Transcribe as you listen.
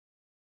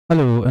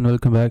Hello and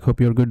welcome back.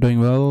 Hope you're good, doing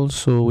well.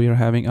 So we are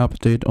having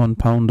update on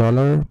pound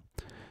dollar.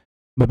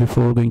 But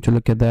before going to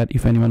look at that,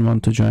 if anyone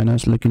wants to join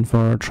us looking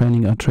for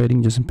training or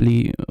trading, just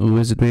simply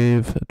visit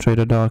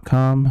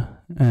wavetrader.com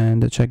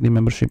and check the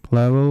membership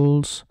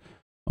levels,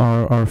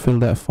 or fill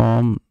that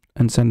form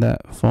and send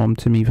that form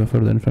to me for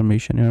further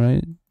information. All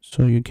right,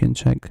 so you can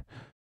check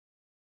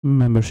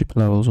membership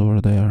levels over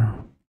there.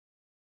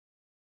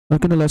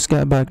 Okay, now let's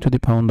get back to the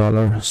pound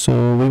dollar.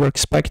 So we were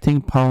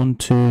expecting pound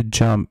to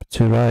jump,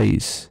 to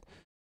rise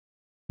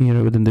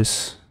here within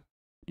this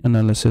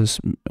analysis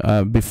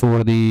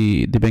before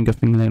the Bank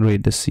of England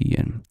rate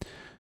decision.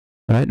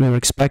 Right, we were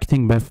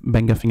expecting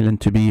Bank of England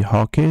to be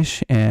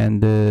hawkish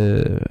and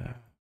a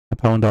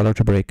pound dollar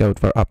to break out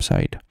for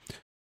upside.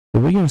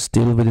 But we are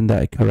still within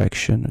that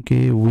correction.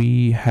 Okay,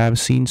 we have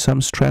seen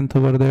some strength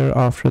over there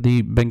after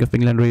the Bank of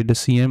England rate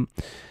decision,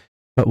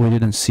 but we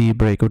didn't see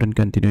breakout and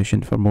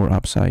continuation for more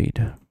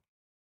upside.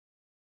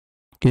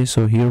 Okay,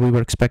 so here we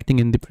were expecting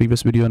in the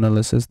previous video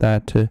analysis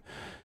that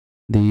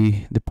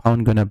the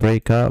pound gonna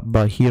break up,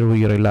 but here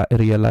we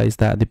realize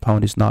that the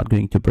pound is not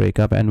going to break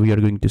up, and we are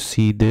going to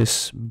see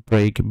this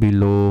break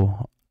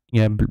below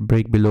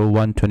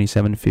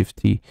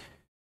 127.50,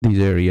 these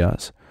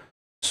areas.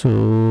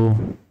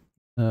 So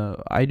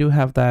I do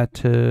have that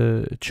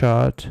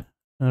chart,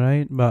 all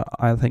right, but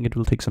I think it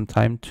will take some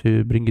time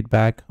to bring it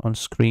back on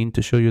screen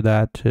to show you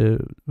that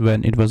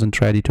when it wasn't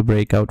ready to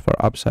break out for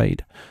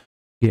upside,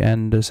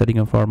 and setting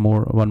up for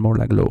one more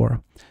leg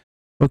lower.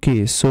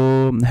 Okay,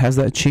 so has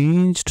that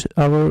changed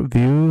our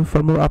view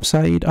for more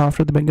upside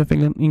after the Bank of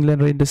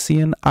England rate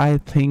decision? I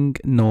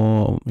think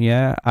no.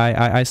 Yeah,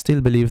 I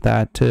still believe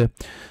that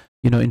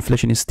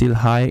inflation is still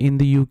high in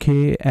the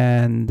UK,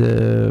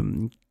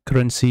 and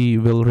currency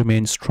will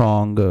remain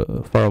strong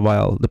for a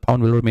while. The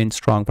pound will remain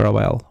strong for a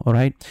while. All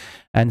right,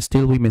 and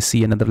still we may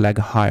see another leg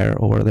higher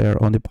over there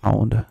on the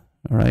pound.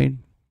 All right,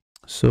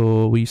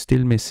 so we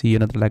still may see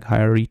another leg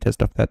higher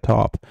retest of that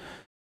top.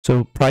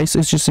 So price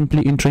is just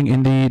simply entering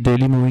in the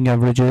daily moving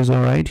averages.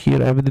 All right, here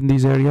within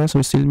these areas,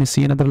 we still may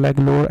see another leg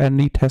lower and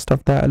retest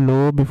of that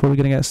low before we're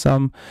gonna get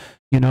some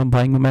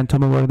buying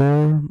momentum over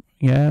there.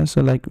 Yeah,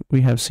 so like we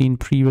have seen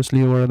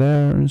previously over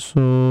there.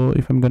 So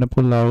if I'm gonna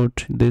pull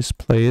out this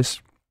place,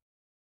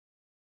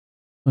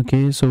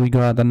 okay, so we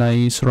got a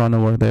nice run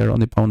over there on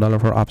the pound dollar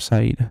for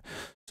upside.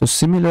 So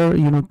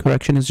similar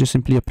correction is just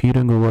simply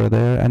appearing over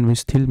there, and we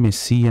still may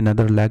see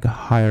another leg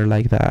higher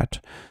like that.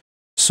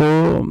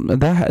 So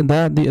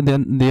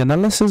the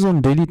analysis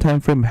on daily time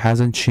frame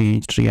hasn't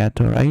changed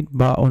yet, all right,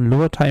 but on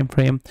lower time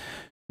frame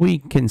we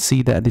can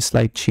see that the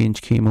slight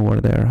change came over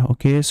there.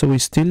 Okay, so we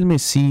still may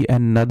see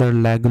another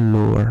leg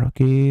lower.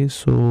 Okay,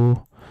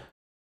 so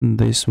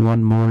this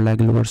one more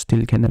leg lower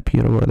still can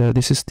appear over there.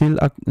 This is still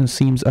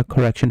seems a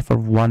correction for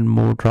one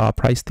more drop.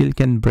 Price still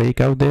can break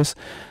out this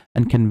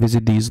and can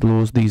visit these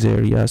lows, these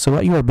areas. So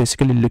what you are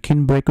basically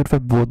looking breakout for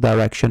both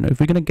direction. If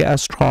we're gonna get a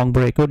strong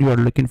breakout, you are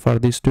looking for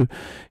this to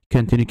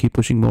continue keep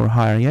pushing more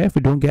higher. Yeah, if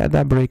we don't get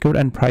that breakout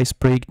and price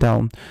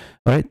breakdown,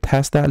 all right,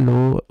 test that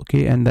low,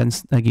 okay, and then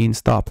again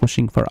stop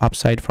pushing for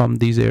upside from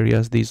these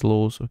areas, these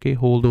lows. Okay,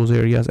 hold those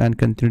areas and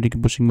continue to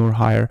keep pushing more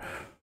higher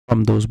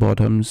from those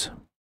bottoms.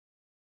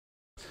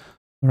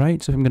 All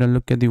right, so I'm gonna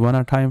look at the 1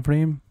 hour time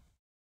frame,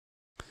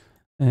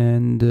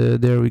 and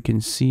there we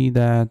can see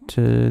that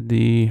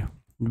the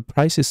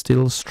price is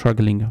still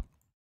struggling.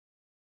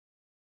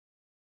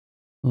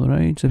 All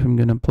right, so if I'm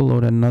gonna pull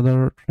out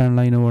another trend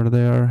line over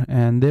there,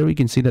 and there we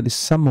can see that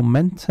some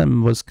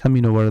momentum was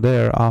coming over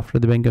there after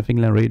the Bank of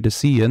England rate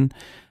decision,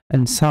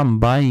 and some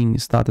buying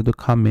started to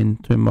come in,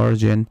 to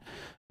emerge in.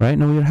 Right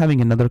now we're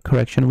having another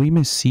correction. We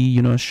may see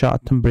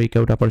short-term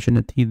breakout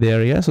opportunity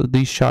there. Yeah, so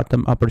these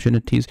short-term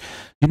opportunities,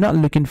 you're not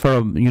looking for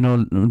a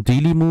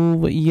daily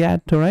move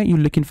yet. All right, you're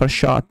looking for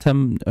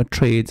short-term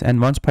trades, and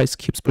once price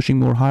keeps pushing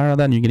more higher,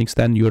 then you can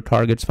extend your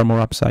targets for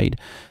more upside.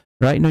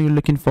 Right now you're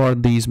looking for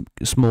these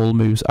small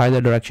moves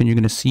either direction. You're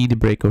going to see the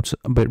breakouts,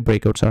 but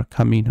breakouts are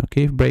coming.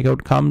 Okay, if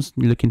breakout comes,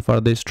 you're looking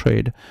for this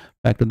trade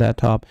back to that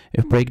top.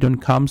 If breakdown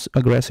comes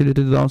aggressively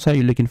to the downside,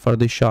 you're looking for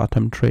this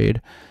short-term trade.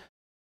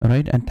 All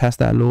right, and test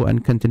that low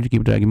and continue to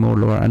keep dragging more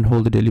lower and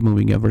hold the daily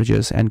moving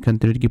averages and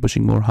continue to keep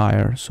pushing more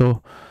higher.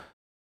 So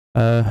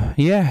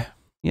yeah,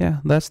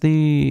 that's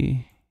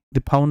the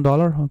pound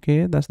dollar.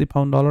 Okay, that's the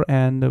pound dollar,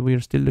 and we are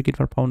still looking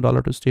for pound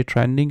dollar to stay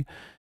trending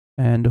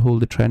and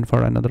hold the trend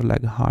for another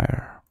leg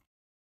higher.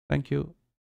 Thank you.